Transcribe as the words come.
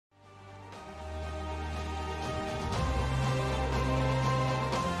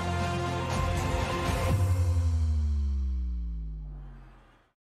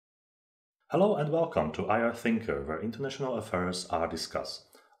Hello and welcome to IR Thinker, where international affairs are discussed.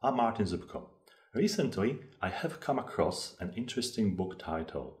 I'm Martin Zubko. Recently, I have come across an interesting book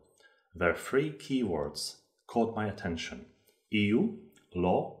title where three keywords caught my attention: EU,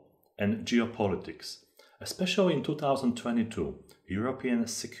 law, and geopolitics. Especially in 2022, European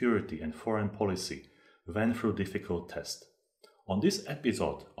security and foreign policy went through difficult tests. On this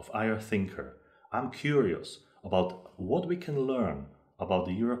episode of IR Thinker, I'm curious about what we can learn about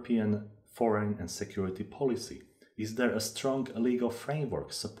the European foreign and security policy. Is there a strong legal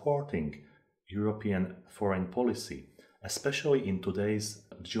framework supporting European foreign policy, especially in today's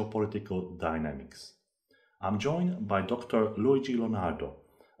geopolitical dynamics? I'm joined by Dr. Luigi Lonardo,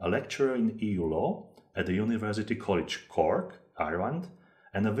 a lecturer in EU law at the University College Cork, Ireland,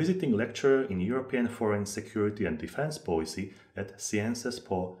 and a visiting lecturer in European foreign security and defense policy at Sciences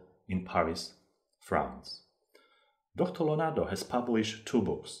Po in Paris, France. Dr. Lonardo has published two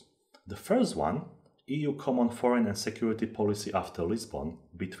books. The first one, EU Common Foreign and Security Policy After Lisbon,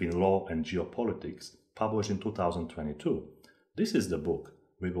 Between Law and Geopolitics, published in 2022. This is the book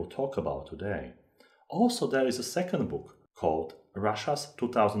we will talk about today. Also, there is a second book called Russia's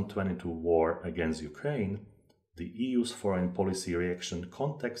 2022 War Against Ukraine, the EU's Foreign Policy Reaction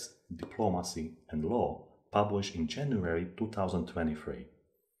Context, Diplomacy and Law, published in January 2023.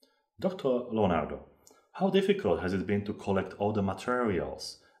 Dr. Lonardo, how difficult has it been to collect all the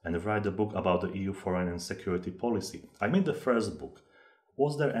materials and write a book about the EU foreign and security policy? I mean the first book.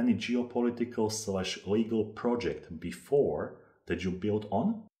 Was there any geopolitical/legal project before that you built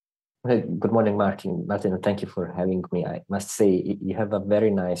on? Good morning, Martin. Martin, thank you for having me. I must say you have a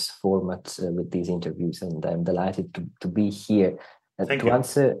very nice format with these interviews, and I'm delighted to be here. Thank you.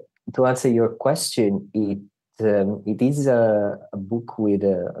 To answer your question, it is a book with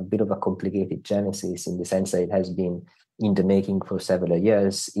a bit of a complicated genesis in the sense that it has been in the making for several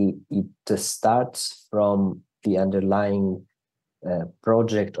years. It starts from the underlying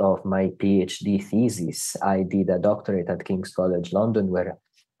project of my PhD thesis. I did a doctorate at King's College London, where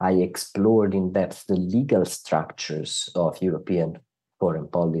I explored in depth the legal structures of European foreign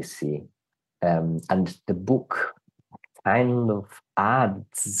policy. And the book kind of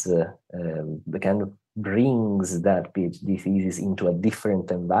adds, kind of brings that PhD thesis into a different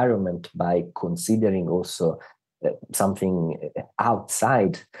environment by considering also something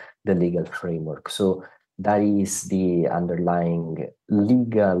outside the legal framework. So that is the underlying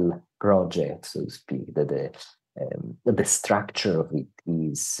legal project, so to speak, that the structure of it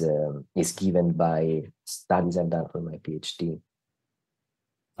is given by studies I've done for my PhD.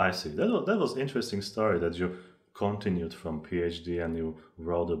 I see. That was interesting story that you continued from PhD and you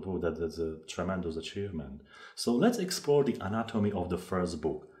wrote a book. That's a tremendous achievement. So let's explore the anatomy of the first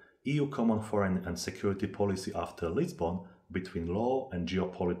book, EU Common Foreign and Security Policy After Lisbon, Between Law and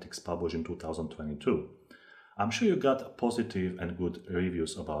Geopolitics, published in 2022. I'm sure you got positive and good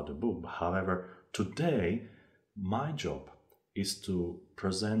reviews about the book. However, today, my job is to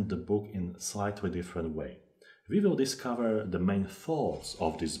present the book in a slightly different way. We will discover the main thoughts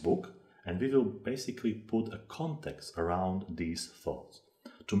of this book, and we will basically put a context around these thoughts.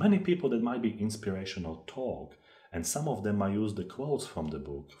 To many people, that might be inspirational talk, and some of them might use the quotes from the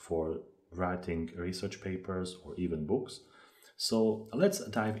book for writing research papers or even books. So let's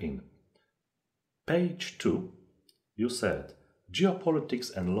dive in. Page 2, you said,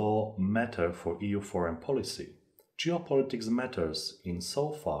 geopolitics and law matter for EU foreign policy. Geopolitics matters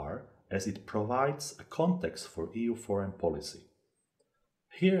insofar as it provides a context for EU foreign policy.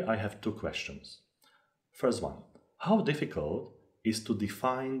 Here I have two questions. First one, how difficult is to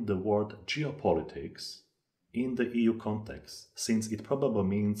define the word geopolitics in the EU context, since it probably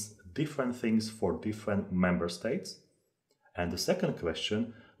means different things for different member states? And the second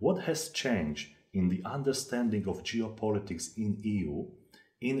question, what has changed in the understanding of geopolitics in EU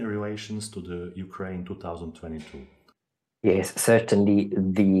in relations to the Ukraine 2022? Yes, certainly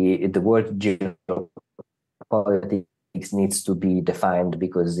the word geopolitics needs to be defined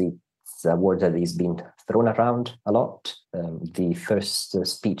because it's a word that is being thrown around a lot. The first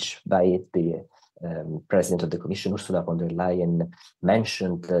speech by the President of the Commission, Ursula von der Leyen,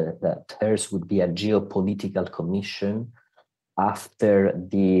 mentioned that hers would be a geopolitical commission after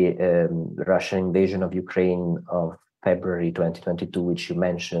the Russian invasion of Ukraine of February 2022, which you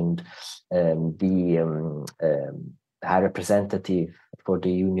mentioned. The High Representative for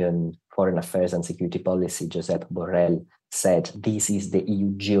the Union Foreign Affairs and Security Policy, Josep Borrell, said this is the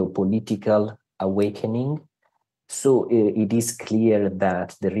EU geopolitical awakening. So it is clear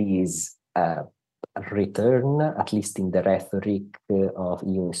that there is a return, at least in the rhetoric of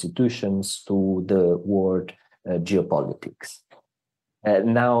EU institutions, to the word geopolitics.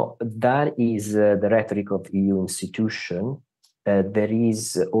 Now, that is the rhetoric of EU institution. There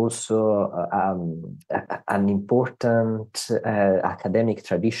is also an important academic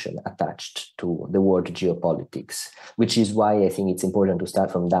tradition attached to the word geopolitics, which is why I think it's important to start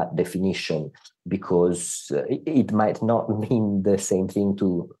from that definition, because it might not mean the same thing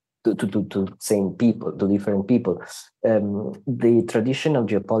to same people, to different people. The tradition of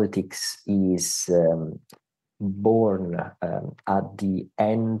geopolitics is born at the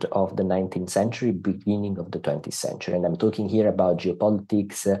end of the 19th century, beginning of the 20th century. And I'm talking here about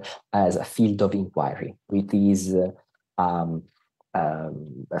geopolitics as a field of inquiry. It is a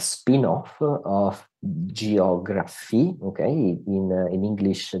spin-off of geography. Okay, in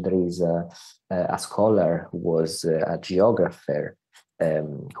English there is a scholar who was a geographer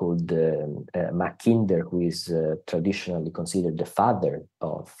called Mackinder, who is traditionally considered the father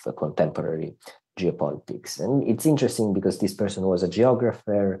of contemporary geopolitics. And it's interesting because this person was a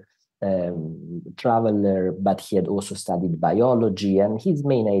geographer, traveler, but he had also studied biology. And his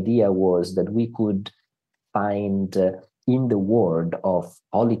main idea was that we could find in the world of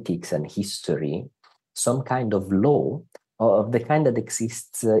politics and history some kind of law of the kind that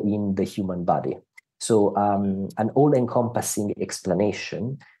exists in the human body. So an all-encompassing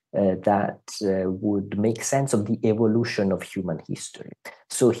explanation that would make sense of the evolution of human history.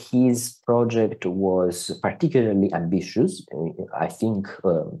 So his project was particularly ambitious. I think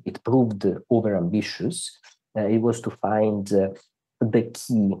it proved over-ambitious. It was to find the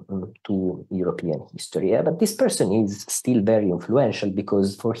key to European history. But this person is still very influential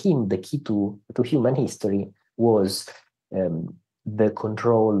because for him, the key to human history was the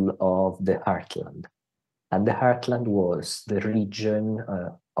control of the heartland. And the heartland was the region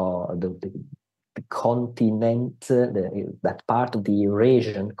or the continent, that part of the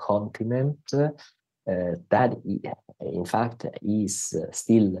Eurasian continent that in fact is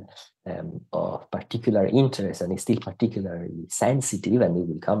still of particular interest and is still particularly sensitive, and we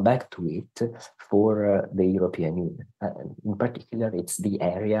will come back to it, for the European Union. In particular, it's the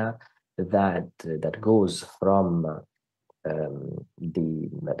area that goes from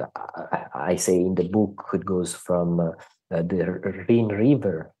I say in the book, it goes from the Rhine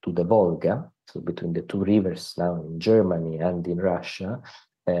River to the Volga, so between the two rivers now in Germany and in Russia,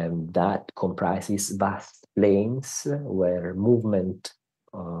 that comprises vast plains where movement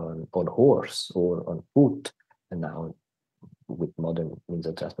on horse or on foot, and now with modern means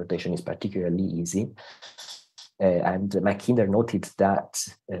of transportation, is particularly easy. And Mackinder noted that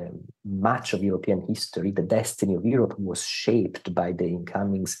much of European history, the destiny of Europe, was shaped by the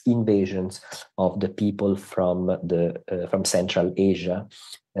incoming invasions of the people from Central Asia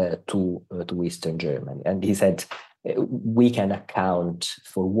to Eastern Germany. And he said, we can account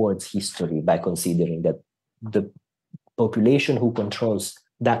for world's history by considering that the population who controls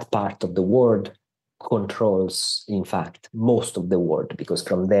that part of the world controls, in fact, most of the world, because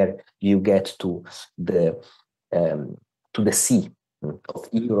from there you get to the sea of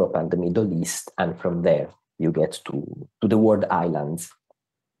Europe and the Middle East, and from there you get to the world islands.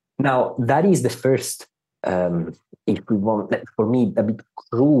 Now, that is the first, if we want, for me, a bit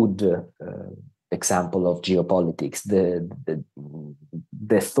crude example of geopolitics.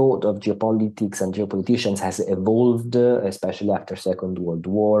 The thought of geopolitics and geopoliticians has evolved, especially after Second World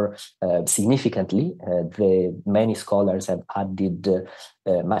War, significantly. Many scholars have added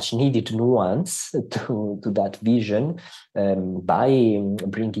much needed nuance to that vision by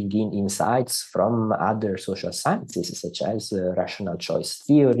bringing in insights from other social sciences, such as rational choice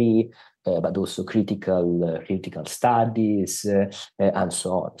theory, but also critical studies, and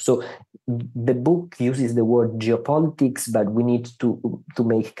so on. So the book uses the word geopolitics, but we need to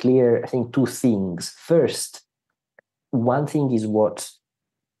make clear, I think, two things. First, one thing is what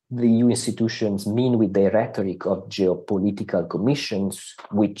the EU institutions mean with the rhetoric of geopolitical commissions,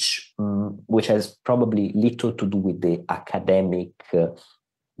 which has probably little to do with the academic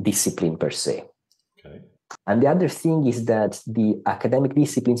discipline per se. Okay. And the other thing is that the academic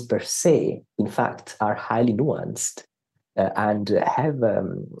disciplines per se, in fact, are highly nuanced and have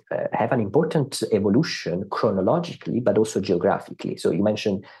an important evolution chronologically, but also geographically. So you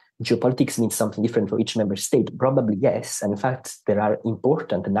mentioned geopolitics means something different for each member state. Probably yes, and in fact, there are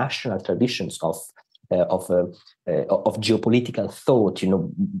important national traditions of geopolitical thought. You know,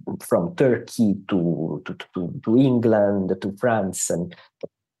 from Turkey to England to France, and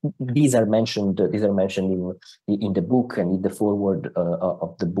these are mentioned in the book and in the foreword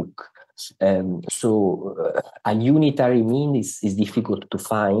of the book. So a unitary mean is difficult to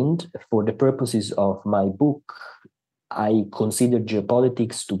find. For the purposes of my book, I consider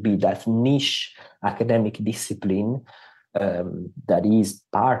geopolitics to be that niche academic discipline that is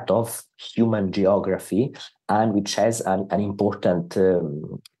part of human geography and which has an important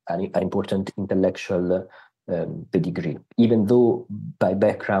intellectual pedigree, even though by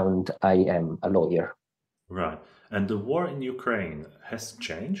background I am a lawyer. Right. And the war in Ukraine has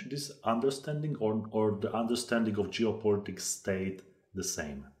changed this understanding, or the understanding of geopolitics stayed the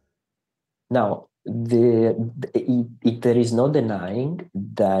same? Now, there is no denying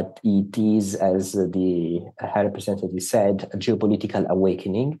that it is, as the High Representative said, a geopolitical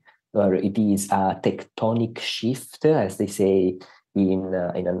awakening, or it is a tectonic shift, as they say in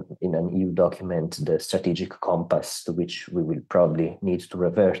an EU document, the strategic compass, to which we will probably need to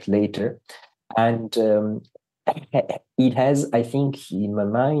revert later. And it has, I think, in my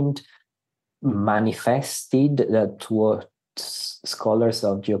mind, manifested that what scholars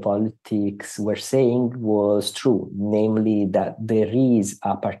of geopolitics were saying was true, namely that there is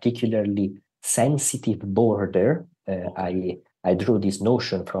a particularly sensitive border. I drew this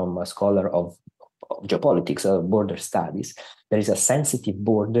notion from a scholar of geopolitics, of border studies. There is a sensitive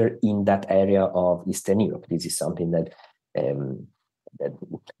border in that area of Eastern Europe. This is something that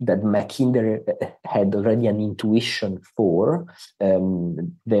that Mackinder had already an intuition for.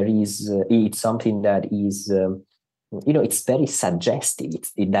 It's something that is, it's very suggestive.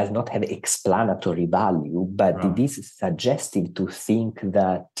 It does not have explanatory value, but it is suggestive to think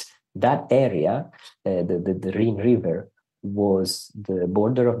that that area, the Rhine River, was the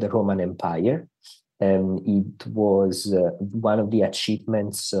border of the Roman Empire. It was one of the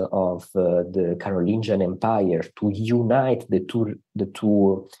achievements of the Carolingian Empire to unite the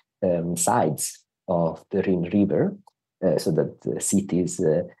two sides of the Rhine River, so that the cities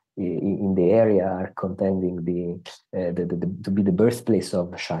in the area are contending to be the birthplace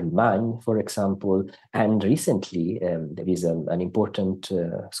of Charlemagne, for example. And recently, there is an important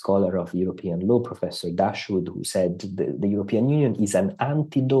scholar of European law, Professor Dashwood, who said the European Union is an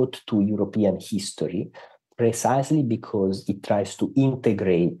antidote to European history, precisely because it tries to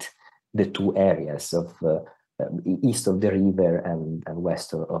integrate the two areas of east of the river and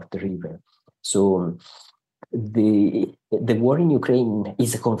west of the river. So the war in Ukraine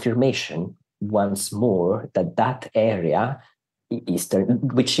is a confirmation once more that area, Eastern,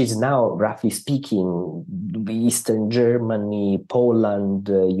 which is now, roughly speaking, Eastern Germany, Poland,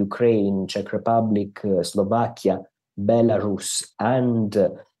 Ukraine, Czech Republic, Slovakia, Belarus, and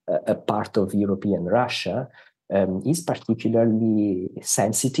a part of European Russia, is particularly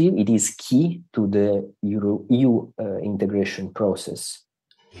sensitive. It is key to the EU integration process.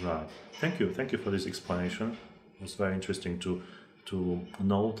 Right. Thank you for this explanation. It's very interesting to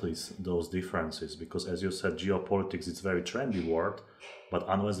notice those differences, because, as you said, geopolitics is a very trendy word, but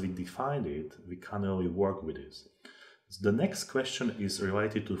unless we define it, we can't really work with it. The next question is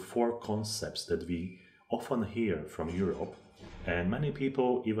related to four concepts that we often hear from Europe, and many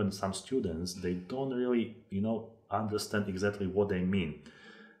people, even some students, they don't really, understand exactly what they mean.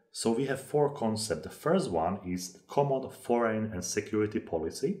 So we have four concepts. The first one is common foreign and security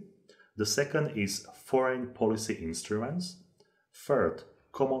policy. The second is foreign policy instruments. Third,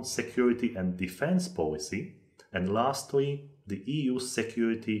 common security and defense policy. And lastly, the EU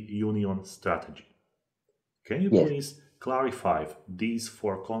security union strategy. Can you please clarify these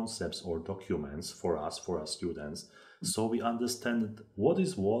four concepts or documents for us, for our students, so we understand what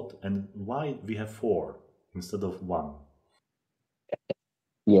is what and why we have four instead of one?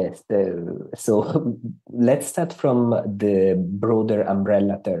 Yes, so let's start from the broader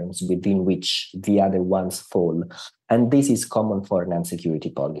umbrella terms within which the other ones fall. And this is common foreign and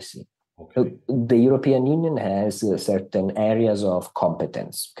security policy. Okay. The European Union has certain areas of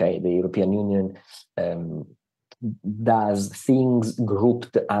competence. Okay, the European Union does things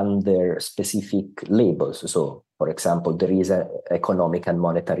grouped under specific labels. So, for example, there is an economic and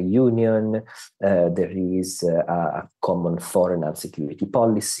monetary union, there is a common foreign and security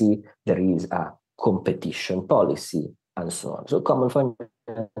policy, there is a competition policy, and so on. So common foreign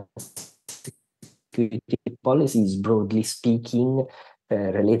and security policy is, broadly speaking,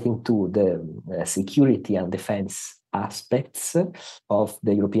 relating to the security and defense aspects of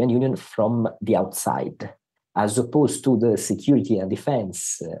the European Union from the outside, as opposed to the security and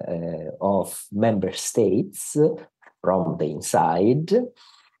defense of member states from the inside.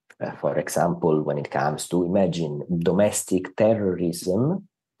 For example, when it comes to, imagine, domestic terrorism,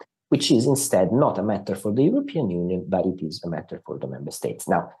 which is instead not a matter for the European Union, but it is a matter for the member states.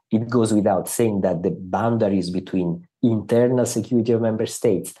 Now, it goes without saying that the boundaries between internal security of member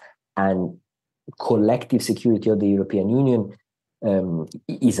states and collective security of the European Union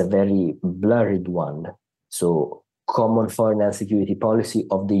is a very blurred one. So common foreign and security policy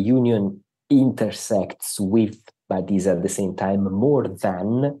of the Union intersects with but is at the same time more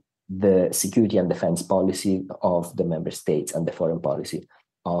than the security and defense policy of the member states and the foreign policy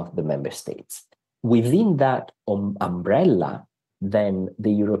of the member states. Within that umbrella, then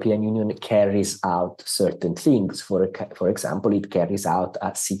the European Union carries out certain things. For example, it carries out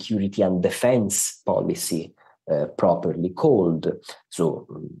a security and defense policy, properly called. So,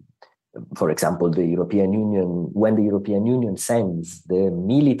 for example, the European Union, when the European Union sends the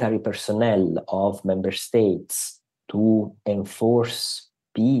military personnel of member states to enforce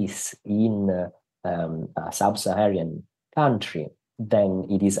peace in a sub-Saharan country, then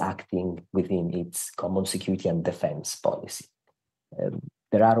it is acting within its common security and defense policy.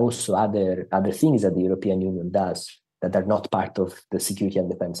 There are also other things that the European Union does that are not part of the security and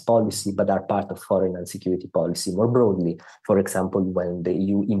defense policy, but are part of foreign and security policy more broadly. For example, when the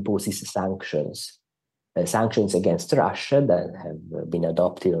EU imposes sanctions against Russia that have been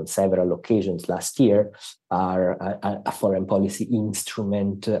adopted on several occasions last year are a foreign policy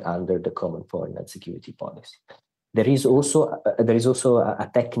instrument under the common foreign and security policy. There is also a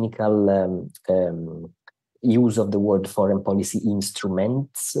technical use of the word foreign policy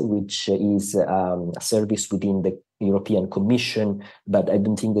instruments, which is a service within the European Commission, but I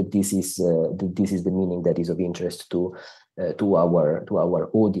don't think that this is the meaning that is of interest to our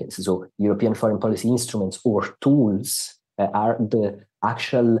audience. So European foreign policy instruments or tools are the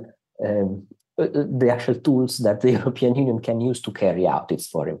actual tools that the European Union can use to carry out its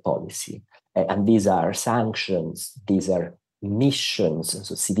foreign policy. And these are sanctions, these are missions,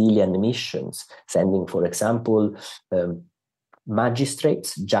 so civilian missions, sending, for example,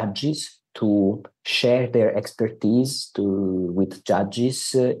 magistrates, judges, to share their expertise with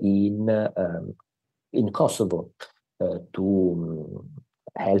judges in Kosovo, to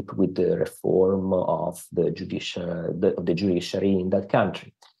help with the reform of the judiciary in that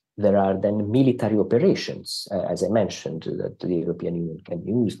country. There are then military operations, as I mentioned, that the European Union can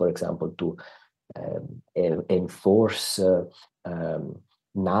use, for example, to enforce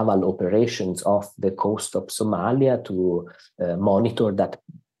naval operations off the coast of Somalia, to monitor that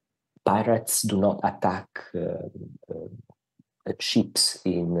pirates do not attack ships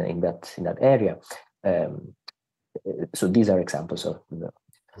in that area. So these are examples of.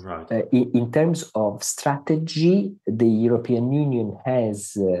 Right. In terms of strategy, the European Union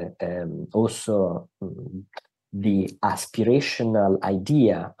has also the aspirational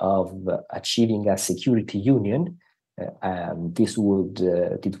idea of achieving a security union. This would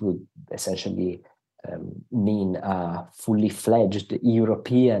essentially mean a fully fledged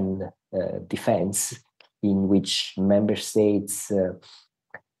European defense in which member states,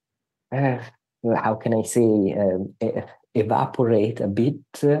 how can I say, evaporate a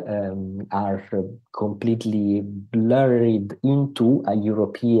bit, are completely blurred into a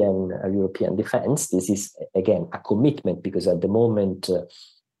European defense. This is again a commitment, because at the moment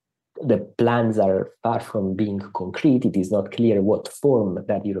the plans are far from being concrete. It is not clear what form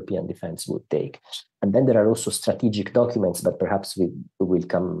that European defense would take. And then there are also strategic documents, but perhaps we will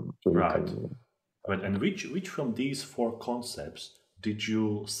come. Right. And which from these four concepts did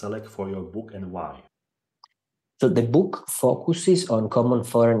you select for your book, and why? So the book focuses on common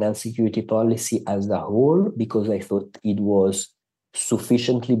foreign and security policy as a whole, because I thought it was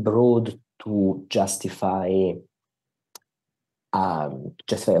sufficiently broad to justify a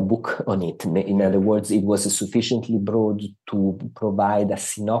book on it. In other words, it was sufficiently broad to provide a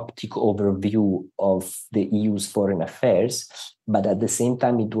synoptic overview of the EU's foreign affairs, but at the same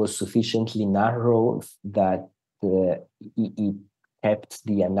time, it was sufficiently narrow that it kept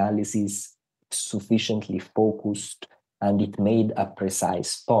the analysis sufficiently focused, and it made a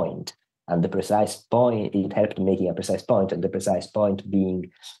precise point. And the precise point, it helped making a precise point, and the precise point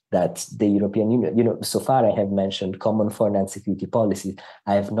being that the European Union, so far I have mentioned common foreign and security policy.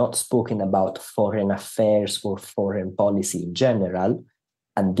 I have not spoken about foreign affairs or foreign policy in general.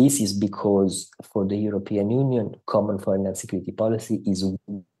 And this is because for the European Union, common foreign and security policy is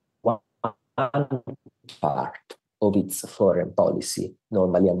one part of its foreign policy,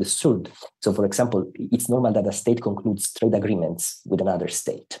 normally understood. So, for example, it's normal that a state concludes trade agreements with another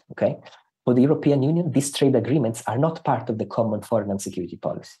state, okay? For the European Union, these trade agreements are not part of the common foreign and security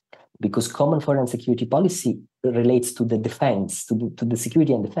policy, because common foreign and security policy relates to the defense, to the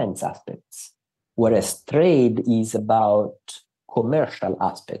security and defense aspects, whereas trade is about commercial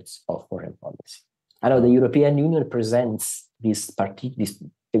aspects of foreign policy. I know the European Union presents this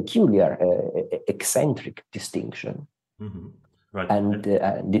peculiar, eccentric distinction. Mm-hmm. Right. And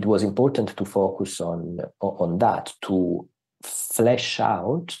it was important to focus on that, to flesh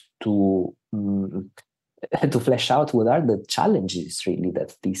out what are the challenges really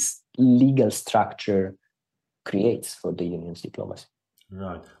that this legal structure creates for the union's diplomacy.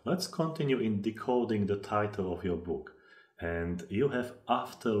 Right. Let's continue in decoding the title of your book. And you have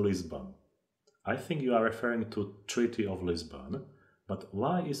After Lisbon. I think you are referring to Treaty of Lisbon, but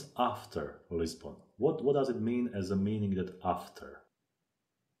why is after Lisbon? What does it mean as a meaning that after?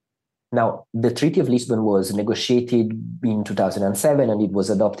 Now, the Treaty of Lisbon was negotiated in 2007 and it was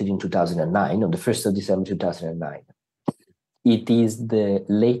adopted in 2009, on the 1st of December 2009. It is the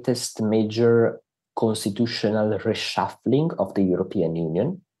latest major constitutional reshuffling of the European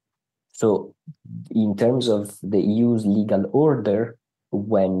Union. So in terms of the EU's legal order,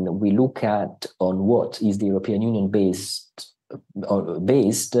 when we look at on what is the European Union based,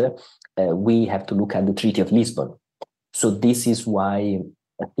 we have to look at the Treaty of Lisbon. So this is why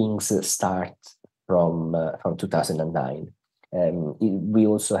things start from 2009. We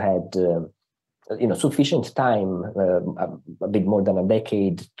also had sufficient time, a bit more than a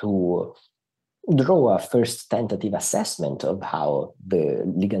decade, to draw a first tentative assessment of how the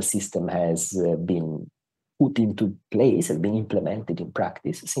legal system has been put into place, has been implemented in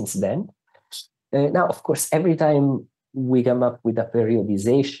practice since then. Now, of course, every time we come up with a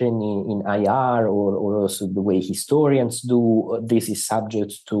periodization in IR or also the way historians do, this is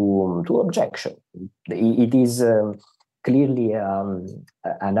subject to objection. It is clearly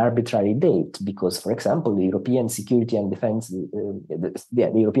an arbitrary date because, for example, the European security and defense,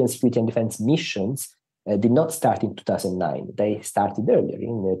 the European security and defense missions did not start in 2009. They started earlier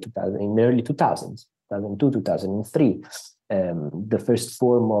in the early 2000s, 2002, 2003. The first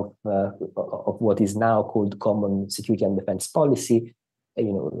form of what is now called Common Security and Defense Policy,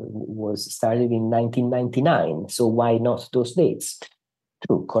 was started in 1999. So why not those dates?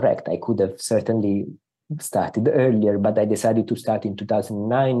 True, correct. I could have certainly started earlier, but I decided to start in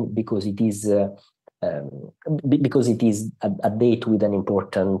 2009 because it is a date with an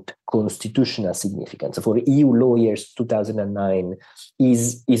important constitutional significance. For EU lawyers, 2009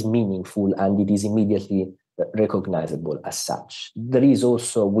 is meaningful and it is immediately recognizable as such. There is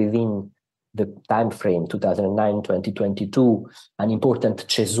also within the time frame 2009-2022 an important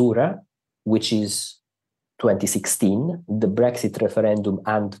cesura, which is 2016, the Brexit referendum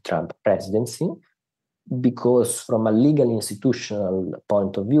and Trump presidency, because from a legal institutional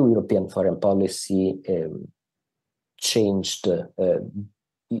point of view, European foreign policy changed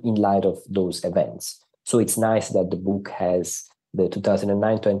in light of those events. So it's nice that the book has the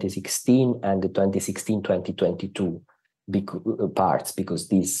 2009-2016 and the 2016-2022 parts, because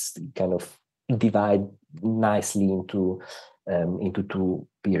these kind of divide nicely into two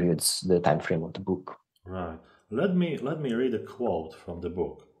periods, the time frame of the book. Right. Let me read a quote from the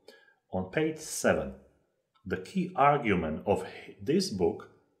book. On page 7, the key argument of this book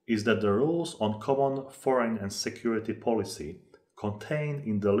is that the rules on common foreign and security policy contained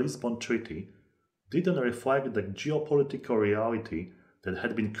in the Lisbon Treaty didn't reflect the geopolitical reality that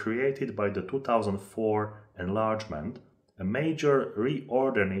had been created by the 2004 enlargement, a major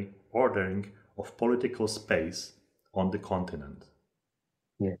reordering of political space on the continent.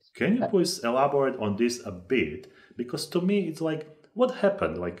 Yes. Can you please elaborate on this a bit? Because to me it's like, what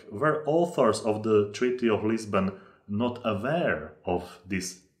happened? Like, were authors of the Treaty of Lisbon not aware of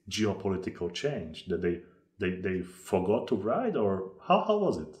this geopolitical change? That they forgot to write, or how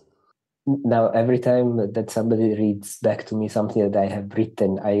was it? Now, every time that somebody reads back to me something that I have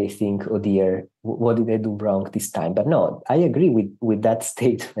written, I think, oh dear, what did I do wrong this time? But no, I agree with that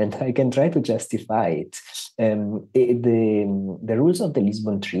statement. I can try to justify it. The rules of the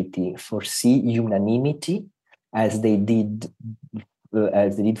Lisbon Treaty foresee unanimity, as they did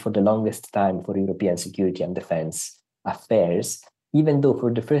for the longest time for European security and defense affairs, even though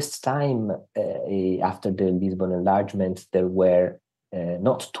for the first time after the Lisbon enlargement, there were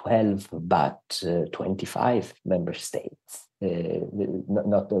not 12, but 25 member states.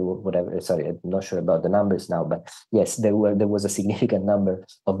 Not whatever. Sorry, I'm not sure about the numbers now, but yes, there was a significant number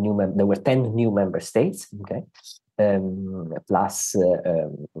of new members. There were 10 new member states. Okay, plus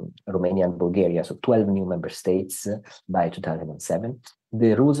Romania and Bulgaria, so 12 new member states by 2007.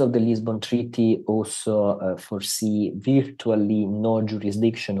 The rules of the Lisbon Treaty also foresee virtually no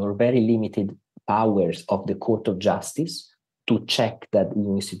jurisdiction or very limited powers of the Court of Justice to check that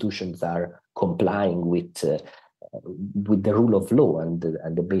EU institutions are complying with the rule of law and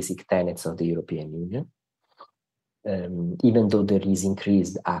the basic tenets of the European Union, even though there is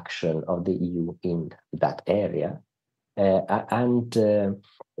increased action of the EU in that area.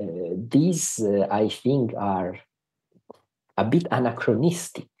 These, I think, are a bit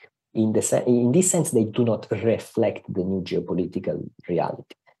anachronistic. In this sense, they do not reflect the new geopolitical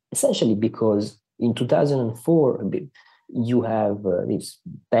reality. Essentially because in 2004, you have these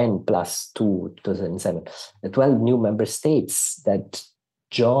 10 plus 2, 2007, 12 new member states that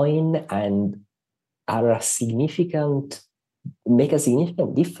join and are make a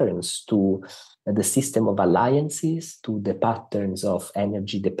significant difference to the system of alliances, to the patterns of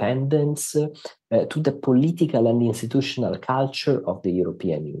energy dependence, to the political and institutional culture of the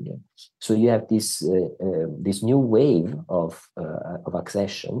European Union. So you have this new wave of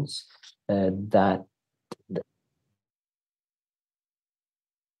accessions that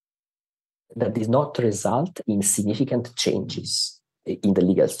does not result in significant changes in the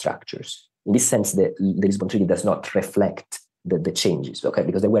legal structures. In this sense, the Lisbon Treaty does not reflect the changes, okay?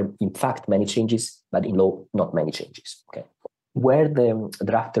 Because there were, in fact, many changes, but in law, not many changes, okay? Were the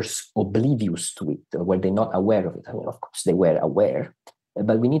drafters oblivious to it? Were they not aware of it? I mean, of course, they were aware,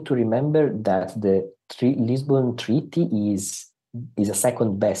 but we need to remember that the Lisbon Treaty is a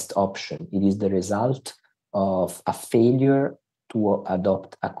second best option. It is the result of a failure to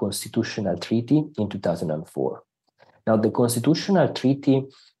adopt a constitutional treaty in 2004. Now, the constitutional treaty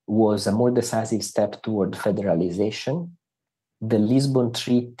was a more decisive step toward federalization. The Lisbon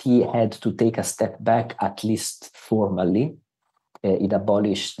Treaty had to take a step back, at least formally. It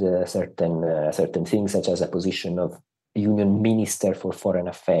abolished certain things, such as a position of Union Minister for Foreign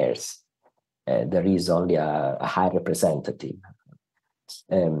Affairs. There is only a high representative.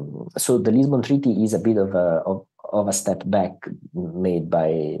 So the Lisbon Treaty is a bit of a step back made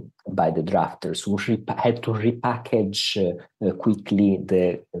by the drafters, who had to repackage quickly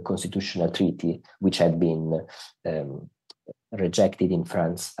the constitutional treaty, which had been rejected in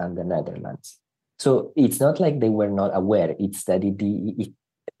France and the Netherlands. So it's not like they were not aware. It's that it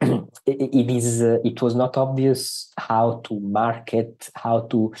was not obvious how to market, how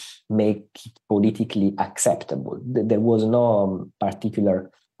to make it politically acceptable. There was no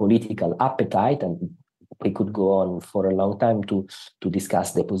particular political appetite, and we could go on for a long time to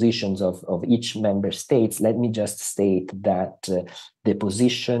discuss the positions of each member states. Let me just state that the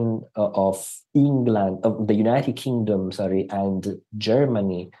position of England, of the United Kingdom, and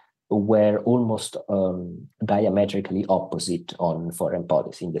Germany were almost diametrically opposite on foreign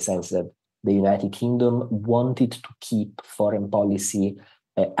policy, in the sense that the United Kingdom wanted to keep foreign policy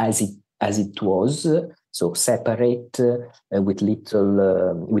as it was, so separate,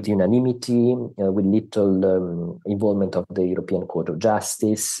 with unanimity, with little involvement of the European Court of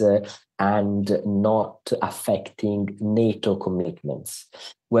Justice, and not affecting NATO commitments.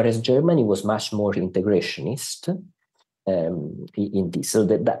 Whereas Germany was much more integrationist in this. So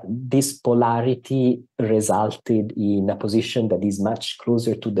that this polarity resulted in a position that is much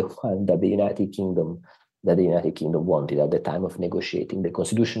closer to the one that the United Kingdom wanted at the time of negotiating the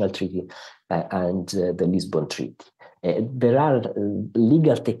Constitutional Treaty and the Lisbon Treaty. There are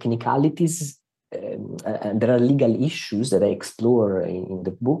legal technicalities and there are legal issues that I explore in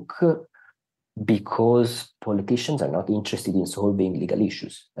the book, because politicians are not interested in solving legal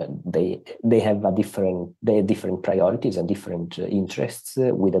issues. They have different priorities and different interests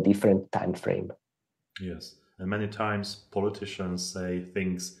with a different time frame. Yes, and many times politicians say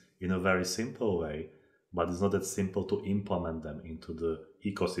things in a very simple way, but it's not that simple to implement them into the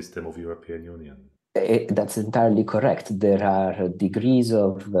ecosystem of European Union. That's entirely correct. There are degrees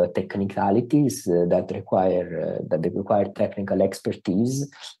of technicalities that require technical expertise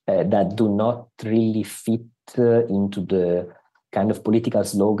that do not really fit into the kind of political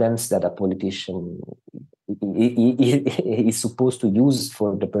slogans that a politician is supposed to use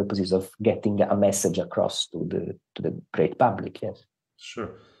for the purposes of getting a message across to the great public. Yes. Sure.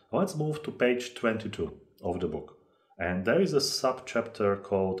 Let's move to page 22 of the book. And there is a subchapter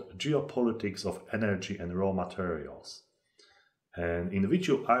called Geopolitics of Energy and Raw Materials, and in which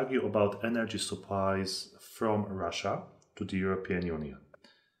you argue about energy supplies from Russia to the European Union.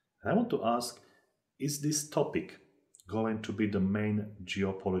 And I want to ask, is this topic going to be the main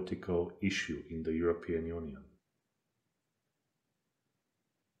geopolitical issue in the European Union?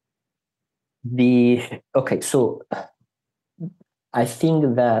 So I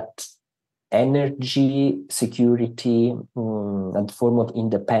think that energy security and form of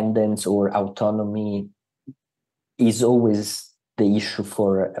independence or autonomy is always the issue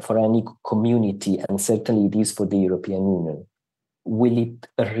for any community, and certainly it is for the European Union. Will it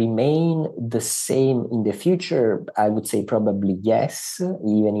remain the same in the future? I would say probably yes,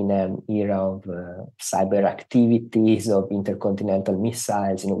 even in an era of cyber activities, of intercontinental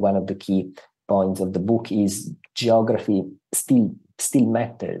missiles. One of the key points of the book is geography still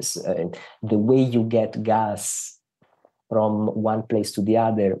matters. The way you get gas from one place to the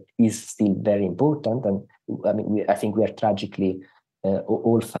other is still very important. And I think we are tragically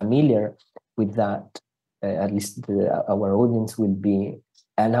all familiar with that. at least our audience will be.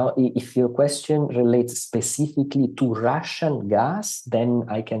 And now, if your question relates specifically to Russian gas, then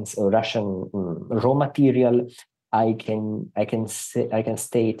I can Russian raw material. I can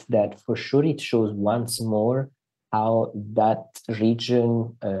state that for sure it shows once more how that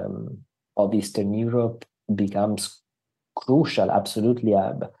region of Eastern Europe becomes crucial, absolutely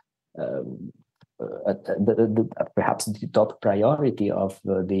perhaps the top priority of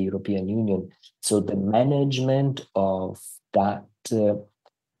the European Union. So the management of that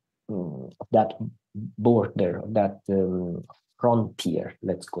border, that frontier,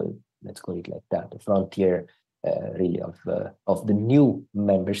 let's call it like that, the frontier really of the new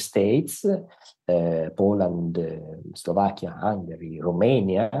member states, Poland, Slovakia, Hungary,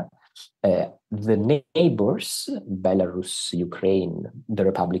 Romania, the neighbors, Belarus, Ukraine, the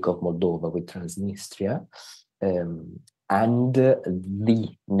Republic of Moldova with Transnistria, and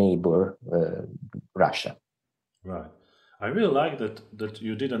the neighbor, Russia. Right. I really like that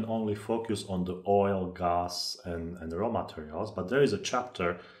you didn't only focus on the oil, gas, and raw materials, but there is a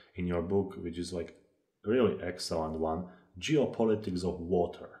chapter in your book which is like really excellent one, Geopolitics of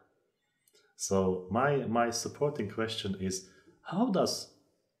Water. So my supporting question is, how does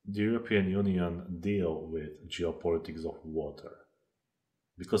the European Union deal with geopolitics of water?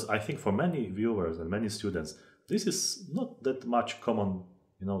 Because I think for many viewers and many students, this is not that much common,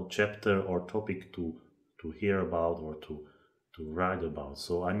 chapter or topic to hear about or to write about.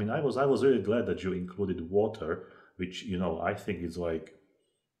 So I mean, I was really glad that you included water, which I think is like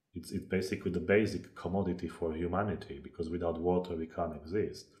it's basically the basic commodity for humanity, because without water we can't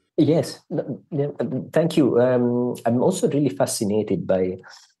exist. Yes, thank you. I'm also really fascinated by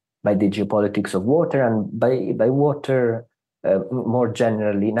the geopolitics of water and by water more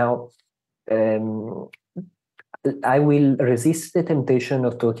generally. Now, I will resist the temptation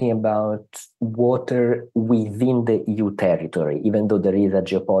of talking about water within the EU territory, even though there is a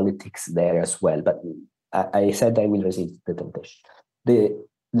geopolitics there as well. But I said I will resist the temptation.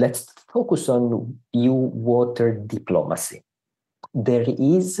 Let's focus on EU water diplomacy. There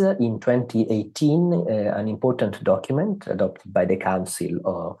is, in 2018, an important document adopted by the Council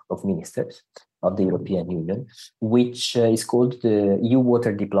of Ministers of the European Union, which is called the EU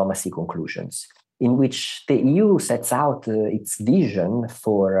Water Diplomacy Conclusions, in which the EU sets out its vision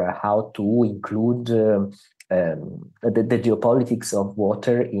for how to include the geopolitics of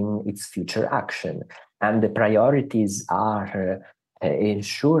water in its future action. And the priorities are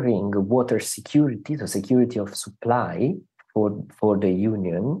ensuring water security, so security of supply for the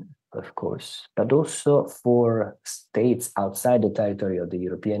Union, of course, but also for states outside the territory of the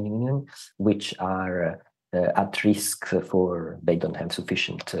European Union, which are at risk for they don't have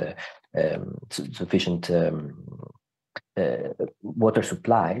sufficient water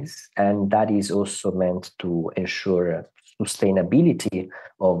supplies, and that is also meant to ensure sustainability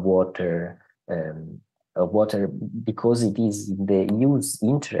of water. Because it is in the EU's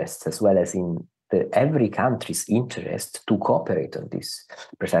interest as well as in every country's interest to cooperate on this,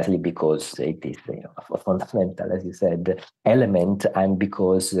 precisely because it is a fundamental, as you said, element, and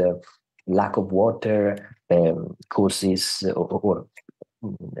because lack of water causes or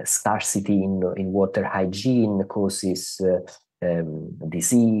scarcity in water hygiene causes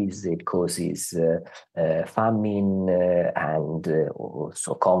disease, it causes famine and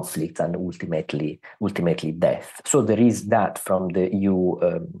also conflict and ultimately death. So there is that from the EU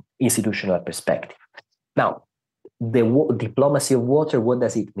institutional perspective. Now, the diplomacy of water, what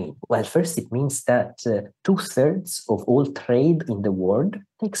does it mean? Well, first it means that 2/3 of all trade in the world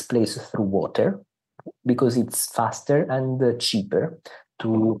takes place through water, because it's faster and cheaper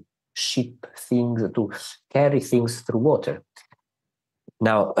to ship things, to carry things through water.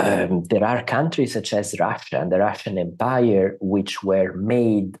 Now, there are countries such as Russia and the Russian Empire, which were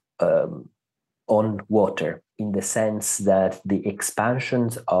made on water, in the sense that the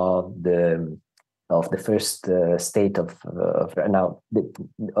expansions of the first state of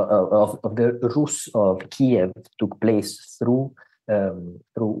the Rus of Kiev took place through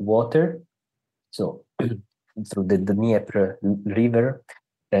water, so through the Dnieper River.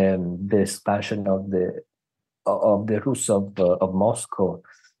 The expansion of the Rus of Moscow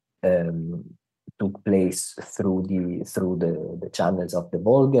took place through the channels of the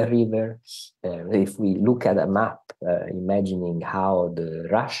Volga River. If we look at a map, imagining how the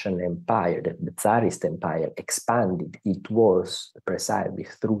Russian Empire, the Tsarist Empire, expanded, it was precisely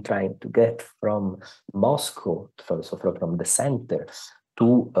through trying to get from Moscow, so from the center,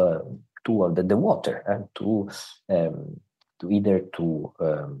 to the water, and to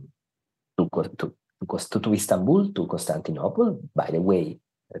Istanbul, to Constantinople. By the way,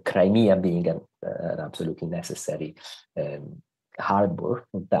 Crimea being an absolutely necessary harbor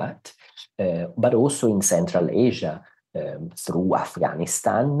of that, but also in Central Asia, through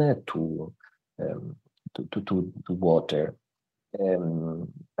Afghanistan to water.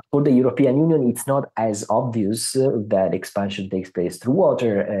 For the European Union, it's not as obvious that expansion takes place through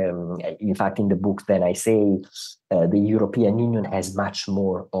water. In fact, in the book, then I say the European Union has much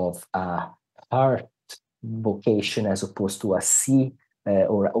more of a heart vocation as opposed to a sea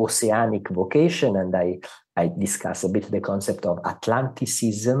or oceanic vocation, and I discuss a bit the concept of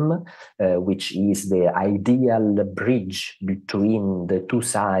Atlanticism, which is the ideal bridge between the two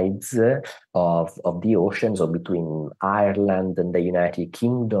sides of the ocean, so between Ireland and the United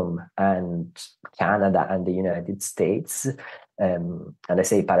Kingdom and Canada and the United States. And I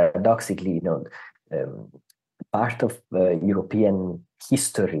say paradoxically, part of European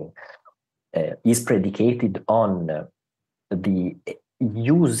history is predicated on the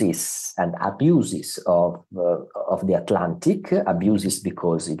uses and abuses of the Atlantic, abuses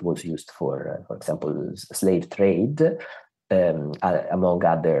because it was used for example, slave trade, among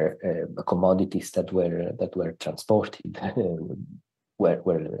other commodities that were transported,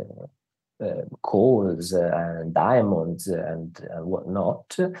 were coals and diamonds and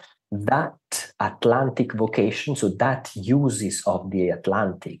whatnot. That Atlantic vocation, so that uses of the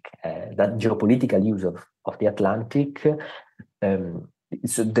Atlantic, that geopolitical use of the Atlantic.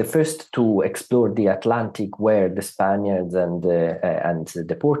 So the first to explore the Atlantic were the Spaniards and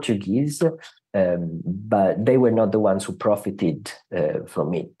the Portuguese, but they were not the ones who profited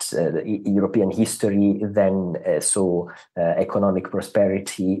from it. The European history then saw economic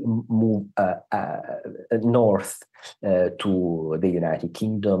prosperity move north to the United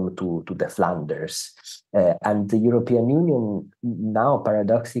Kingdom, to the Flanders. And the European Union now,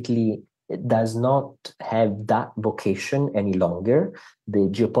 paradoxically, does not have that vocation any longer. The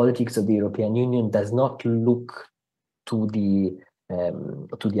geopolitics of the European Union does not look to the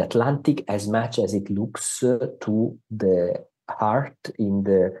Atlantic as much as it looks to the heart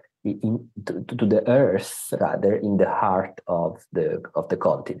to the earth, rather, in the heart of the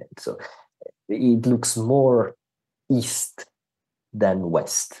continent. So it looks more east than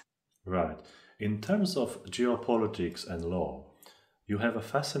west. Right. In terms of geopolitics and law, you have a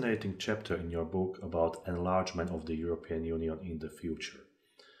fascinating chapter in your book about enlargement of the European Union in the future.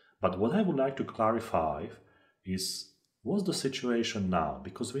 But what I would like to clarify is, what's the situation now?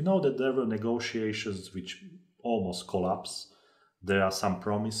 Because we know that there were negotiations which almost collapsed. There are some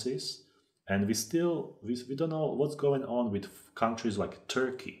promises, and we don't know what's going on with countries like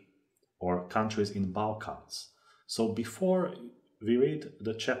Turkey or countries in Balkans. So before we read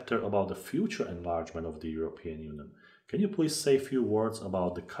the chapter about the future enlargement of the European Union, can you please say a few words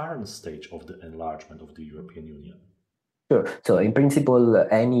about the current stage of the enlargement of the European Union? Sure. So in principle,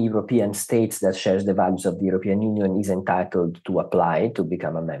 any European state that shares the values of the European Union is entitled to apply to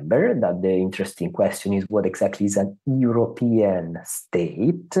become a member. That the interesting question is, what exactly is an European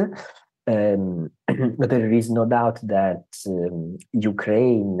state? There is no doubt that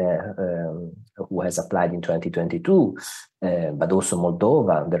Ukraine, who has applied in 2022, but also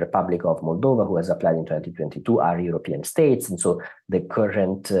Moldova, the Republic of Moldova, who has applied in 2022, are European states. And so the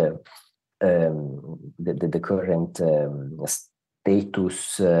current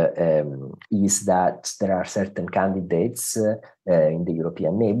status is that there are certain candidates in the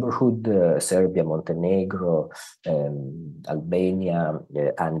European neighborhood, Serbia, Montenegro, Albania,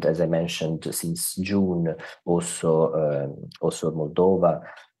 and as I mentioned, since June, also Moldova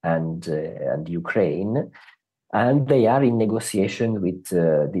and Ukraine. And they are in negotiation with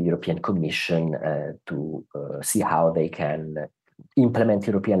the European Commission to see how they can implement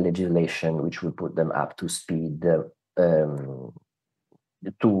European legislation, which will put them up to speed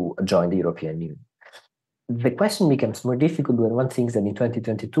to join the European Union. The question becomes more difficult when one thinks that in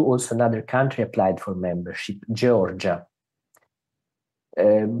 2022 also another country applied for membership, Georgia.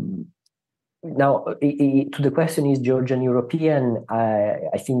 Now, to the question, is Georgia European?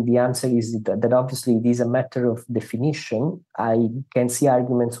 I think the answer is that obviously it is a matter of definition. I can see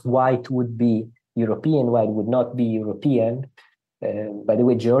arguments why it would be European, why it would not be European. By the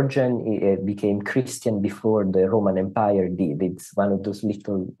way, Georgian became Christian before the Roman Empire did. It's one of those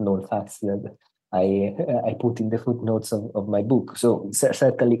little known facts that I put in the footnotes of my book. So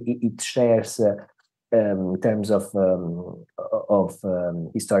certainly it shares, in terms of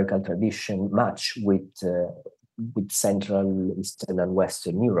historical tradition, much with Central, Eastern, and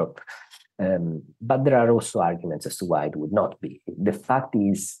Western Europe. But there are also arguments as to why it would not be. The fact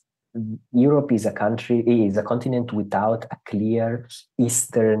is, Europe is a continent without a clear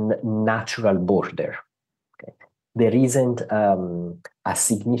eastern natural border. Okay? there isn't a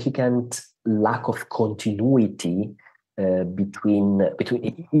significant lack of continuity between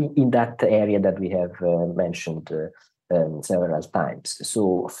in that area that we have mentioned several times.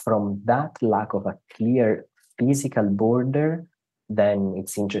 So from that lack of a clear physical border, then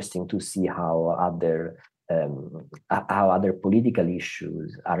it's interesting to see how other political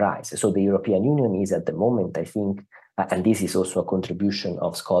issues arise. So the European Union is at the moment, I think, and this is also a contribution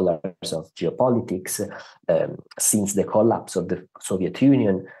of scholars of geopolitics, since the collapse of the Soviet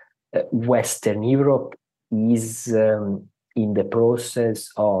Union, Western Europe is in the process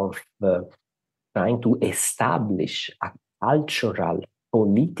of trying to establish a cultural,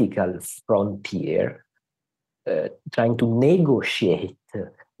 political frontier, trying to negotiate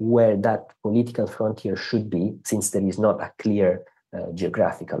where that political frontier should be, since there is not a clear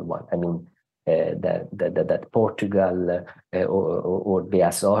geographical one. I mean, that Portugal or the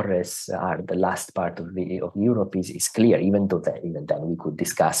Azores are the last part of Europe is clear, even though even then we could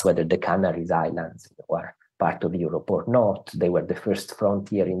discuss whether the Canary Islands are part of Europe or not. They were the first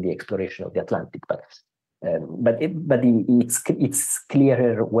frontier in the exploration of the Atlantic, but it's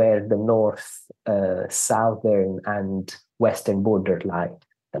clearer where the north, southern, and western border lie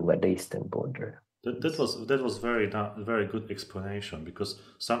than where the eastern border. That was very good explanation, because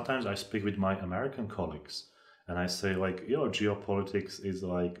sometimes I speak with my American colleagues and I say, like, your geopolitics is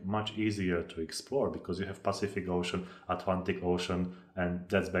like much easier to explore because you have Pacific Ocean, Atlantic Ocean, and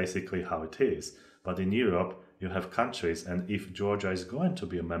that's basically how it is. But in Europe you have countries, and if Georgia is going to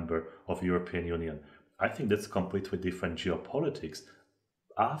be a member of European Union, I think that's completely different geopolitics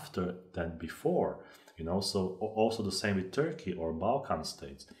after than before. So also the same with Turkey or Balkan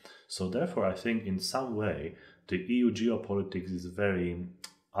states. So therefore, I think in some way the EU geopolitics is a very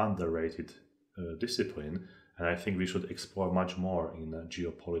underrated discipline, and I think we should explore much more in the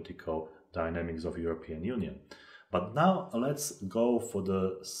geopolitical dynamics of European Union. But now let's go for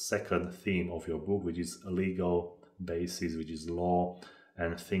the second theme of your book, which is a legal basis, which is law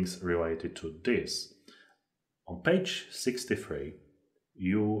and things related to this. On page 63,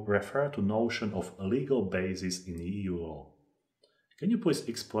 you refer to notion of a legal basis in EU law. Can you please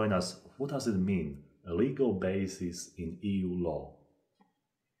explain us what does it mean, a legal basis in EU law?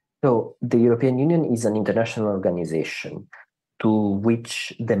 So the European Union is an international organization to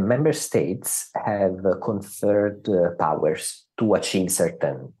which the member states have conferred powers to achieve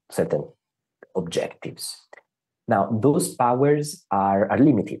certain objectives. Now, those powers are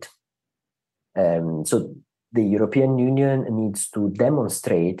limited. So the European Union needs to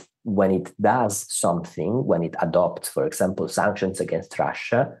demonstrate when it does something, when it adopts, for example, sanctions against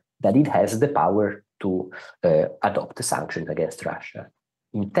Russia, that it has the power to adopt sanctions against Russia.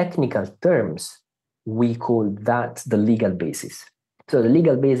 In technical terms, we call that the legal basis. So the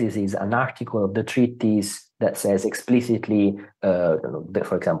legal basis is an article of the treaties that says explicitly,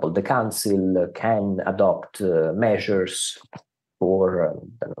 for example, the Council can adopt measures for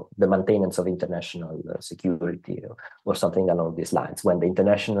the maintenance of international security or something along these lines. When the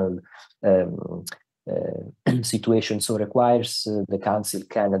international situation so requires, the Council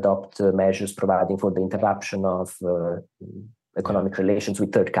can adopt measures providing for the interruption of economic relations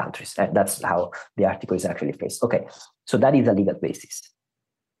with third countries. And that's how the article is actually phrased. Okay, so that is a legal basis.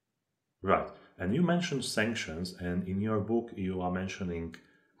 Right. And you mentioned sanctions, and in your book you are mentioning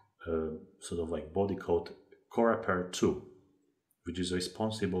sort of like body code Coreper 2, which is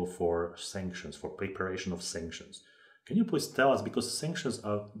responsible for sanctions, for preparation of sanctions. Can you please tell us, because sanctions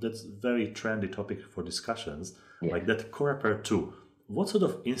that's a very trendy topic for discussions, like that Coreper 2, what sort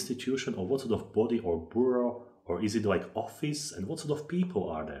of institution or what sort of body or bureau, or is it like office, and what sort of people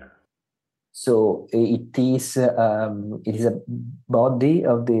are there? So it is a body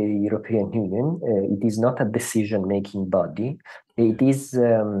of the European Union. It is not a decision-making body. It is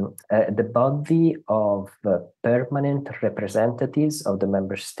the body of permanent representatives of the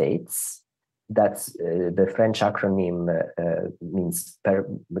member states. That's the French acronym means the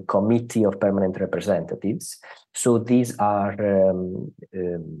Committee of Permanent Representatives. So these are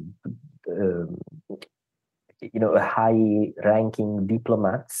high-ranking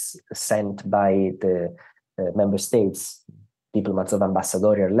diplomats sent by the member states, diplomats of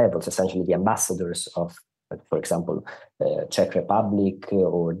ambassadorial levels, essentially the ambassadors of, for example, Czech Republic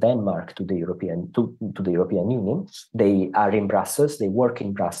or Denmark to the European Union. They are in Brussels. They work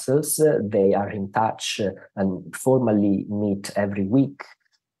in Brussels. They are in touch and formally meet every week,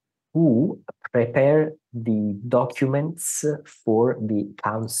 who prepare the documents for the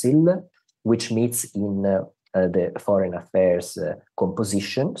Council, which meets in the foreign affairs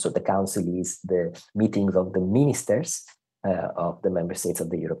composition. So the Council is the meetings of the ministers of the member states of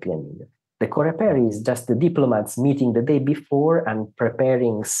the European Union. The Coreper is just the diplomats meeting the day before and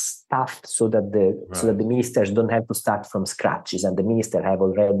preparing stuff so that the ministers don't have to start from scratches, and the minister have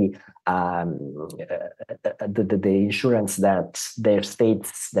already the insurance that their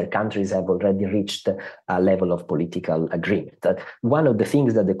states, their countries have already reached a level of political agreement. One of the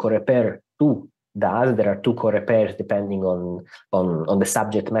things that the Coreper does, there are two Corepers depending on the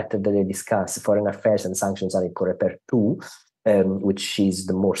subject matter that they discuss. Foreign affairs and sanctions are in Coreper 2. Which is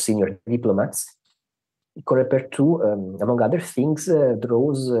the more senior diplomats. Coreper 2, among other things,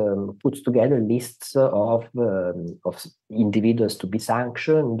 puts together lists of individuals to be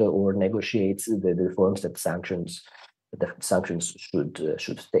sanctioned or negotiates the forms that sanctions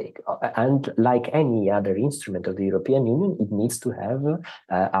should take. And like any other instrument of the European Union, it needs to have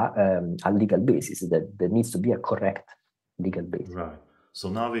a legal basis. There needs to be a correct legal basis. Right. So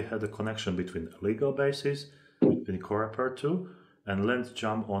now we had a connection between legal basis, between Coreper 2, and let's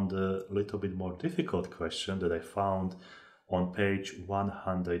jump on the little bit more difficult question that I found on page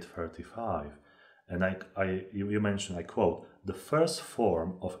 135. And you mentioned, I quote, "The first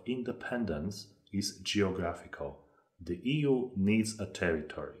form of independence is geographical. The EU needs a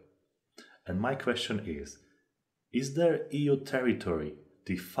territory." And my question is there EU territory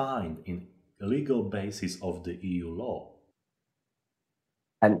defined in legal basis of the EU law?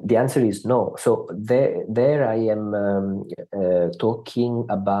 And the answer is no. So there I am talking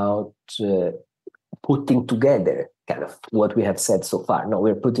about putting together kind of what we have said so far. No,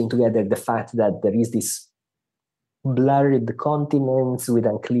 we're putting together the fact that there is this blurred continents with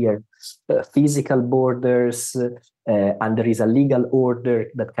unclear physical borders, and there is a legal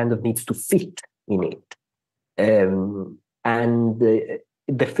order that kind of needs to fit in it.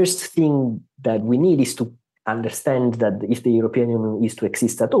 The first thing that we need is to understand that if the European Union is to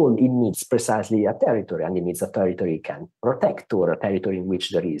exist at all, it needs precisely a territory, and it needs a territory it can protect, or a territory in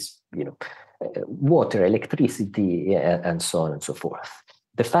which there is, water, electricity, and so on and so forth.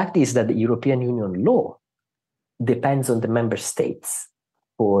 The fact is that the European Union law depends on the member states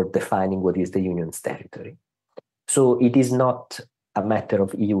for defining what is the Union's territory. So it is not a matter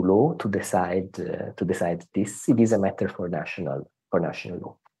of EU law to decide this. It is a matter for national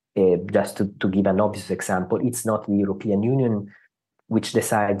law. Just to give an obvious example, it's not the European Union which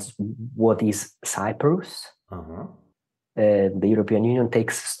decides what is Cyprus. The European Union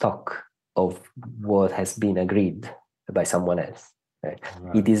takes stock of what has been agreed by someone else. Right?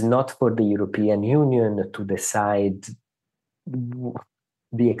 Right. It is not for the European Union to decide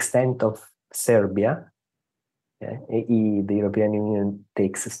the extent of Serbia. The European Union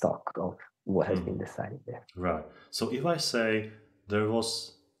takes stock of what has been decided there. Right. So if I say there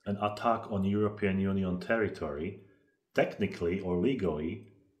was an attack on European Union territory, technically or legally,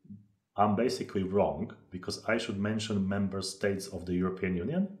 I'm basically wrong because I should mention member states of the European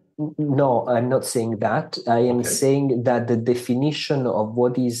Union? No, I'm not saying that. I am saying that the definition of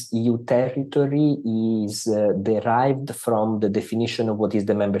what is EU territory is derived from the definition of what is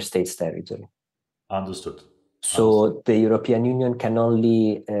the member states' territory. Understood. So the European Union can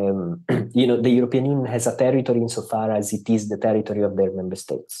only, the European Union has a territory insofar as it is the territory of their member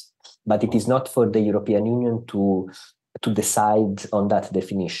states. But it is not for the European Union to decide on that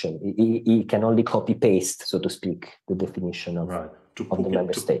definition. It can only copy-paste, so to speak, the definition of the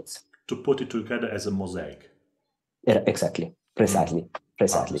member states. To put it together as a mosaic. Yeah, exactly. Precisely.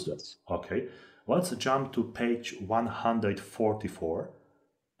 Yes. Okay. Let's jump to page 144.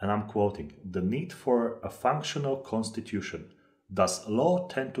 And I'm quoting, "The need for a functional constitution. Does law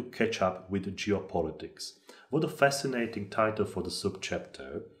tend to catch up with geopolitics?" What a fascinating title for the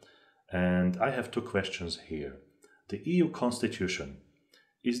subchapter. And I have two questions here. The EU constitution.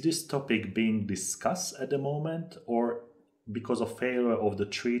 Is this topic being discussed at the moment, or because of failure of the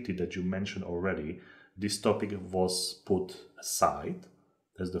treaty that you mentioned already, this topic was put aside?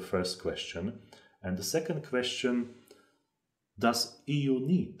 That's the first question. And the second question, does EU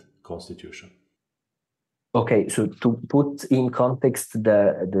need constitution? Okay, so to put in context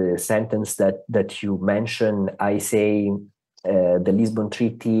the sentence that you mentioned, I say the Lisbon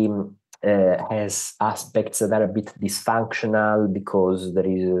Treaty has aspects that are a bit dysfunctional because there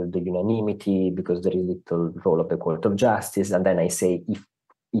is the unanimity, because there is little role of the Court of Justice, and then I say if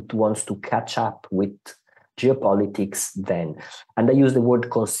it wants to catch up with geopolitics, then, and I use the word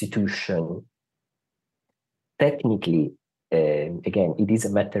constitution. Technically, again, it is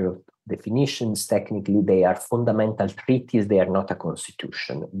a matter of definitions. Technically, they are fundamental treaties. They are not a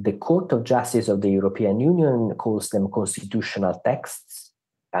constitution. The Court of Justice of the European Union calls them constitutional texts,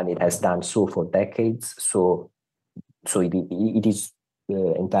 and it has done so for decades. So it is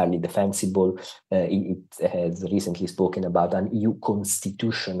entirely defensible. It has recently spoken about an EU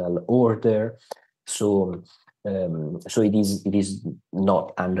constitutional order. So it is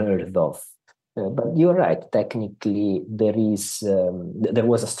not unheard of. But you're right. Technically, there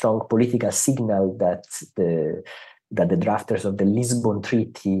was a strong political signal that the drafters of the Lisbon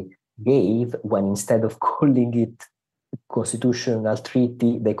Treaty gave, when instead of calling it constitutional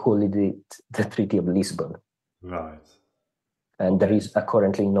treaty, they call it the Treaty of Lisbon. Right. And there is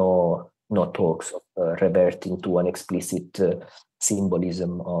currently no talks of reverting to an explicit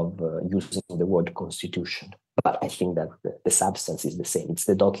symbolism of using the word constitution. But I think that the substance is the same. It's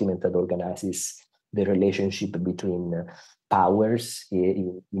the document that organizes the relationship between powers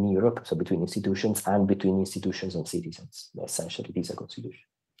in Europe, so between institutions and between institutions and citizens. Essentially, it is a constitution.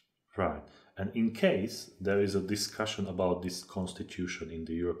 Right. And in case there is a discussion about this constitution in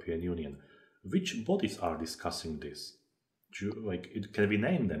the European Union, which bodies are discussing this? Can we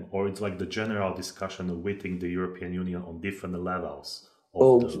name them, or it's like the general discussion within the European Union on different levels?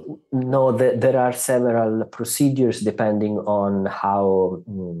 No, there are several procedures depending on how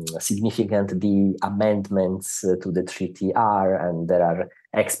significant the amendments to the treaty are, and there are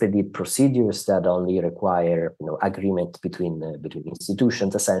expedite procedures that only require agreement between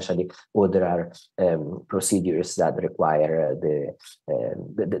institutions, essentially, or there are procedures that require the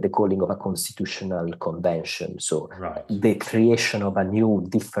calling of a constitutional convention. So right. The creation of a new,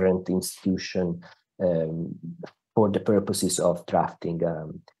 different institution for the purposes of drafting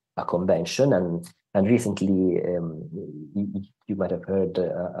a convention. And recently, you might have heard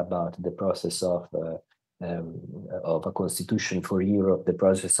about the process of a constitution for Europe, the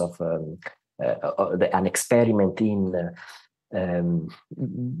process of an experiment in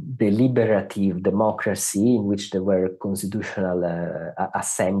deliberative democracy, in which there were constitutional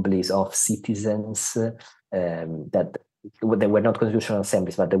assemblies of citizens that they were not constitutional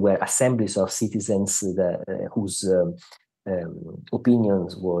assemblies, but there were assemblies of citizens whose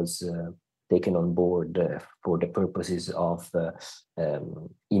opinions was taken on board for the purposes of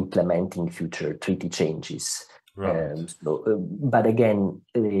implementing future treaty changes. Right. But again,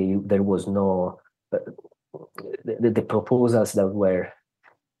 there was no the proposals that were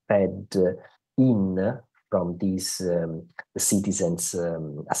fed in from these citizens'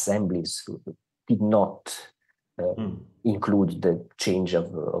 assemblies did not include the change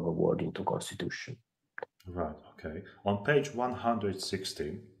of a word into constitution. Right, okay. On page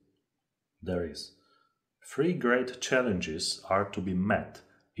 116, there is: three great challenges are to be met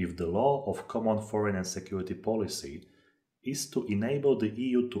if the law of common foreign and security policy is to enable the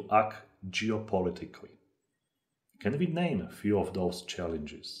EU to act geopolitically. Can we name a few of those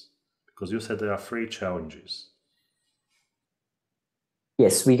challenges? Because you said there are three challenges.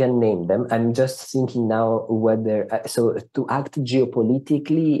 Yes, we can name them. I'm just thinking now whether, so to act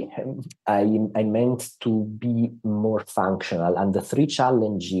geopolitically, I meant to be more functional. And the three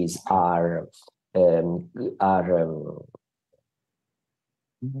challenges are the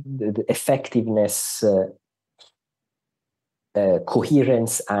effectiveness,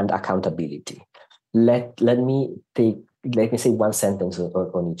 coherence, and accountability. Let me say one sentence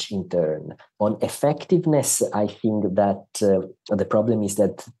on each in turn. On effectiveness, I think that the problem is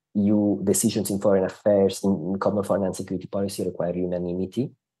that decisions in foreign affairs, in common foreign and security policy, require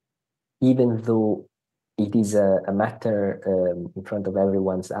unanimity, even though it is a matter in front of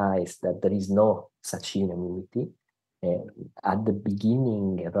everyone's eyes that there is no such unanimity. At the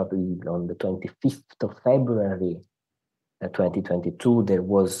beginning, probably on the 25th of February 2022, there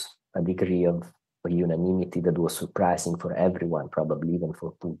was a degree of unanimity that was surprising for everyone, probably even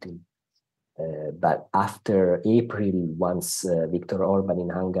for Putin. But after April, once Viktor Orban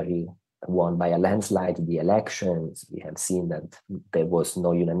in Hungary won by a landslide the elections, we have seen that there was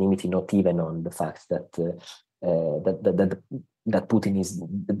no unanimity, not even on the fact that that Putin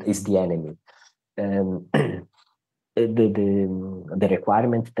is the enemy. The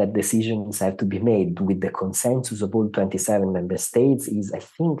requirement that decisions have to be made with the consensus of all 27 member states is, I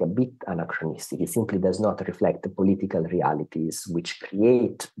think, a bit anachronistic. It simply does not reflect the political realities which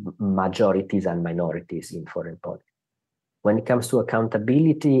create majorities and minorities in foreign policy. When it comes to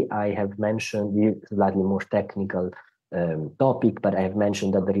accountability, I have mentioned, slightly more technical topic, but I have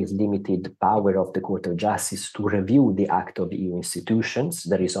mentioned that there is limited power of the Court of Justice to review the act of EU institutions.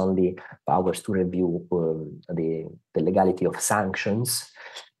 There is only powers to review the legality of sanctions.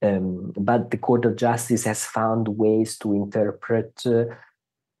 But the Court of Justice has found ways to interpret,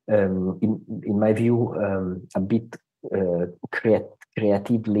 in my view, a bit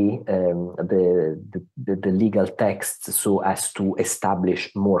creatively the legal text so as to establish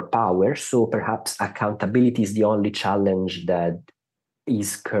more power. So perhaps accountability is the only challenge that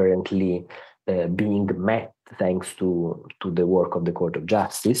is currently being met thanks to the work of the Court of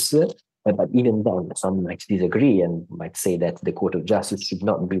Justice. But even then, some might disagree and might say that the Court of Justice should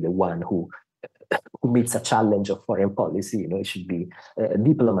not be the one who meets a challenge of foreign policy. It should be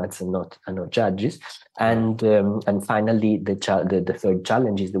diplomats and not judges. And finally, the third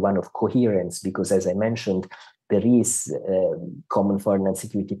challenge is the one of coherence, because as I mentioned, there is common foreign and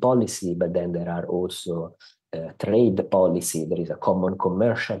security policy, but then there are also trade policy, there is a common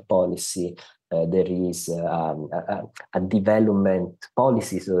commercial policy, there is a development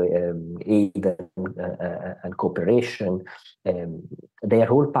policy, so aid and cooperation. They are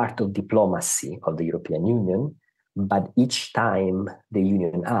all part of diplomacy of the European Union, but each time the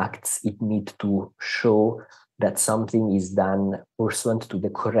Union acts, it needs to show that something is done pursuant to the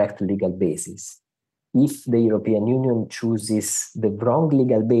correct legal basis. If the European Union chooses the wrong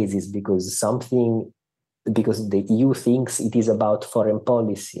legal basis because the EU thinks it is about foreign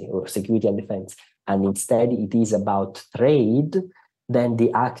policy or security and defense, and instead it is about trade, then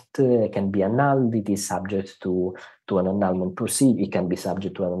the act can be annulled. It is subject to an annulment procedure. It can be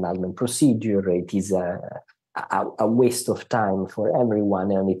subject to an annulment procedure. It is a waste of time for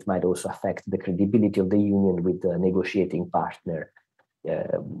everyone, and it might also affect the credibility of the Union with the negotiating partner,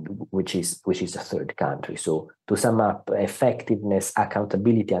 which is a third country. So to sum up, effectiveness,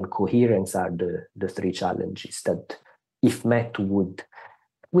 accountability, and coherence are the three challenges that, if met, would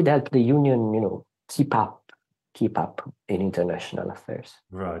help the Union, keep up in international affairs.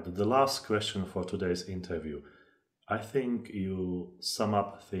 Right. The last question for today's interview. I think you sum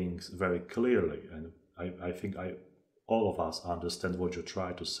up things very clearly, and I think all of us understand what you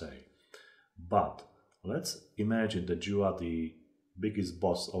try to say. But let's imagine that you are the biggest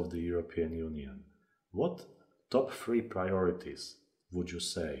boss of the European Union. What top three priorities would you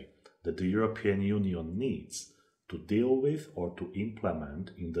say that the European Union needs to deal with or to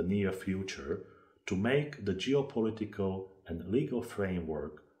implement in the near future to make the geopolitical and legal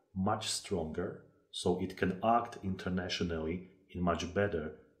framework much stronger so it can act internationally in much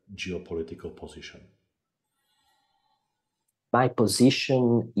better geopolitical position? My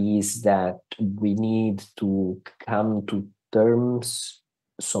position is that we need to come to terms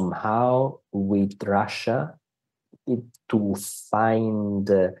somehow with Russia to find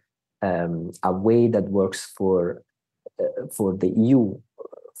a way that works for the EU,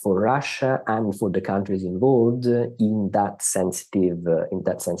 for Russia, and for the countries involved in that sensitive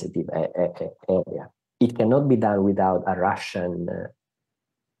area. It cannot be done without a Russian,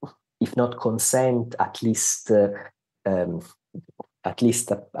 if not consent, at least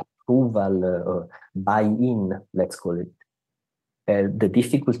approval or buy-in, let's call it. The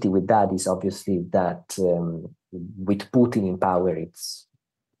difficulty with that is obviously that with Putin in power, it's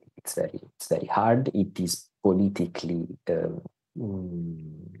very hard. It is politically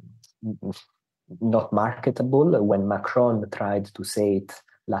not marketable. When Macron tried to say it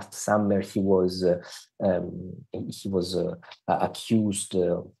last summer, he was accused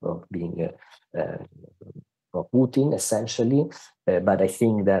of being Putin, essentially. But I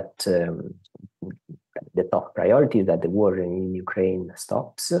think that the top priority is that the war in Ukraine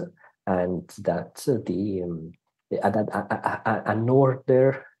stops, and that an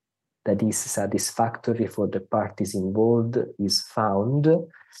order that is satisfactory for the parties involved is found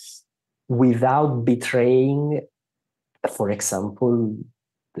without betraying, for example,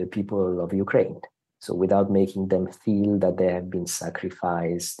 the people of Ukraine. So without making them feel that they have been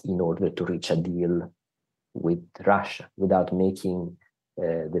sacrificed in order to reach a deal with Russia, without making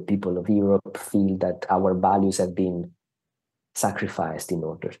the people of Europe feel that our values have been sacrificed in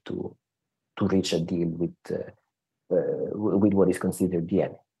order to reach a deal with what is considered the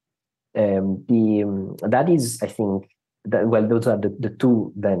enemy. That is, I think, those are the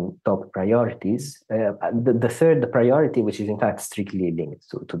two then top priorities. The third priority, which is in fact strictly linked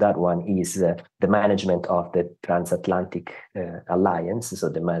to that one, is the management of the transatlantic alliance, so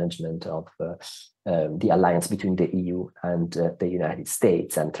the management of the alliance between the EU and the United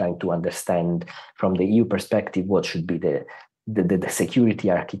States, and trying to understand from the EU perspective what should be the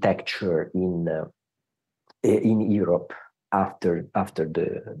security architecture in Europe after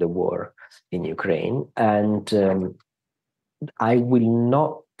the war in Ukraine. And I will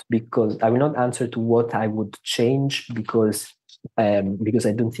not answer to what I would change, because I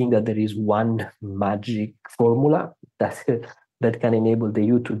don't think that there is one magic formula that can enable the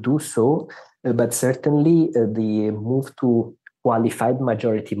EU to do so. But certainly the move to qualified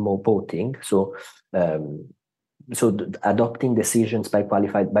majority voting, so adopting decisions by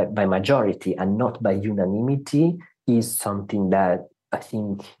majority and not by unanimity, is something that I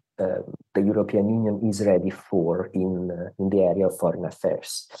think the European Union is ready for in the area of foreign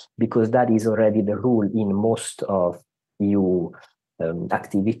affairs, because that is already the rule in most of EU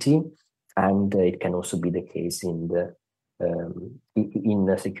activity, and it can also be the case in the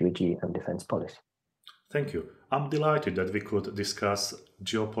security and defense policy. Thank you. I'm delighted that we could discuss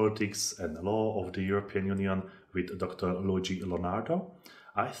geopolitics and law of the European Union with Dr. Luigi Lonardo.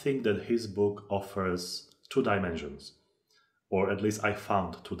 I think that his book offers two dimensions, or at least I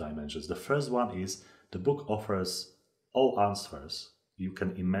found two dimensions. The first one is the book offers all answers you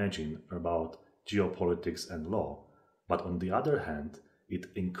can imagine about geopolitics and law, but on the other hand, it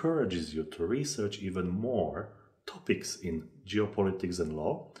encourages you to research even more topics in geopolitics and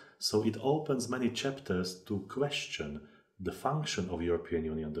law, so it opens many chapters to question the function of European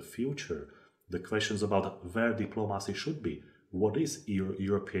Union, the future, the questions about where diplomacy should be, what is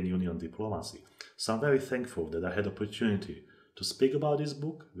European Union diplomacy. So I'm very thankful that I had opportunity to speak about this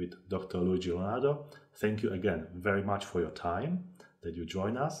book with Dr. Luigi Lonardo. Thank you again very much for your time that you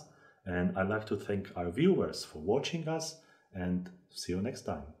join us, and I'd like to thank our viewers for watching us, and see you next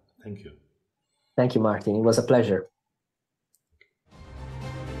time. Thank you. Thank you, Martin. It was a pleasure.